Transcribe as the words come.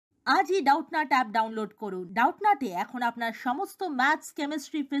আজই Doubtnut app download করুন। ডাউটনাটে এখন আপনার সমস্ত ম্যাথস,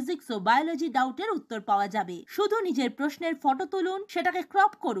 কেমিস্ট্রি, ফিজিক্স ও বায়োলজি ডাউটের উত্তর পাওয়া যাবে। শুধু নিজের প্রশ্নের ফটো তুলুন, সেটাকে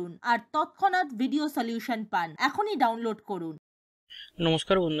ক্রপ করুন আর তৎক্ষণাৎ ভিডিও সলিউশন পান। এখনই ডাউনলোড করুন।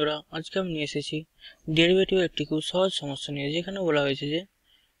 নমস্কার বন্ধুরা, আজকে আমি নিয়ে এসেছি ডেরিভেটিভ একটি খুব সহজ সমস্যা নিয়ে, যেখানে বলা হয়েছে যে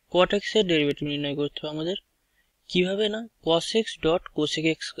cot x এর ডেরিভেটিভ নির্ণয় করতে হবে আমাদের। কিভাবে না, cos x dot cosec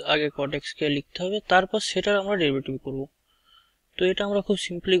x আগে cot x কে লিখতে হবে, তারপর সেটার আমরা ডেরিভেটিভ করব। তো এটা আমরা খুব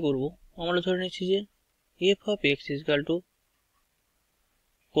সিম্পলি করব। আমরা ধরে নিচ্ছি যে f of x is equal to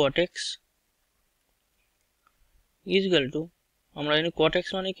cot x is equal to, আমরা জানি cot x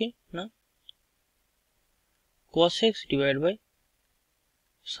মানে কি না, cos x divided by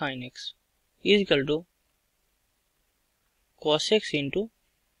sin x is equal to cos x into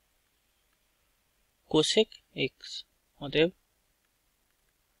cosec x। অতএব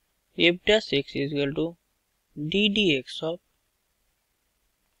f dash x is equal to d dx of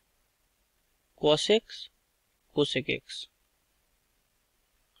cos x cosec x।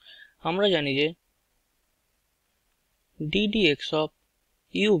 আমরা জানি যে d dx of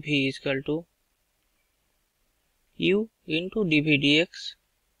u v is equal to u into dv dx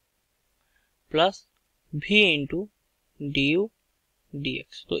plus v into du dx।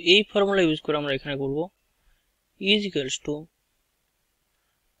 তো এই formula use করে আমরা এখানে করব is equals to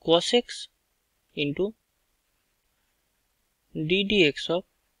cos x into d dx of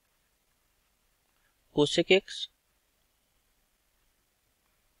cosec x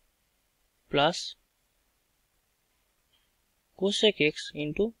plus cosec x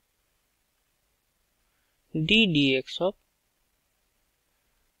into d dx of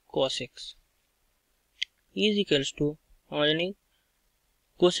cos x is equals to, আমরা জানি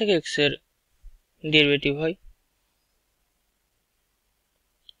cosec x এর derivative হয়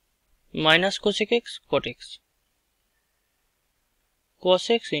minus cosec x cot x, cos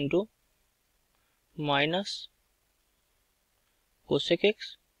x into minus cosec x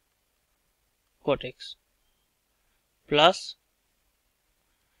cot x plus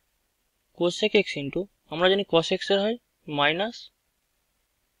cosec x into, আমরা জানি cos x এর হয় minus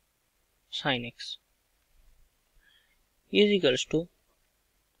sin x is equals to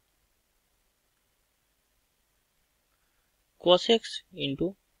cos x into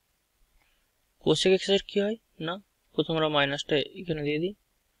cosec x এর কি হয় না, প্রথমে আমরা মাইনাসটা এখানে দিয়ে দিই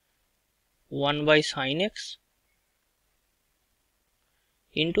 1 by sin x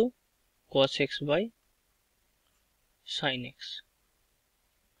into cos x by sin x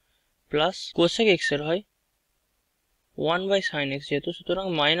plus cosec x এর হয় 1 by sin x যেহেতু, সুতরাং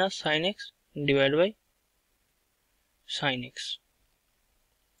minus sin x divided by sin x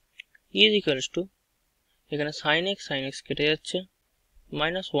is equals to, এখানে sin x কেটে যাচ্ছে,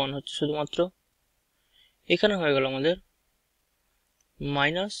 minus 1 হচ্ছে শুধুমাত্র, এখানে হয়ে গেল আমাদের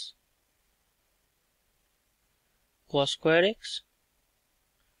minus cos square x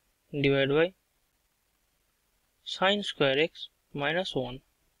divided by sin square x minus 1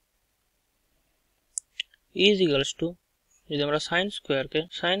 is equals to, যদি আমরা sin square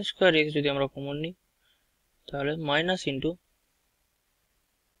x যদি আমরা কমন নিই তাহলে minus into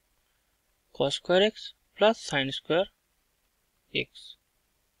cos square x plus sin square x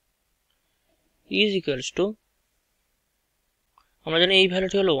is equals to, আমরা জানি এই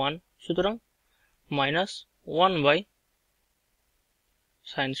ভ্যালুটি হলো 1, সুতরাং minus 1 by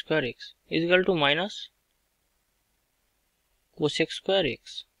sin square x is equal to minus cosec square x।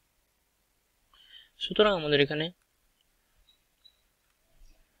 সুতরাং আমাদের এখানে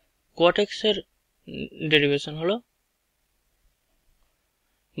cot x এর ডেরিভেশন হলো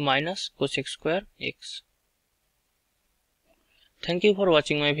minus cosec square x। Thank you for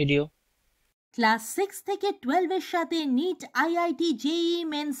watching my video. Class 6 থেকে 12 এর সাথে নিট, আইআইটি, জেইই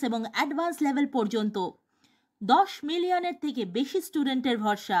মেন্স এবং অ্যাডভান্স লেভেল পর্যন্ত 10 মিলিয়নের থেকে বেশি স্টুডেন্টের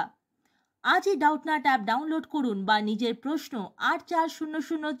ভরসা। আজই ডাউটনাট অ্যাপ ডাউনলোড করুন বা নিজের প্রশ্ন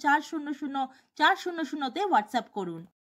 8400400400 তে হোয়াটসঅ্যাপ করুন।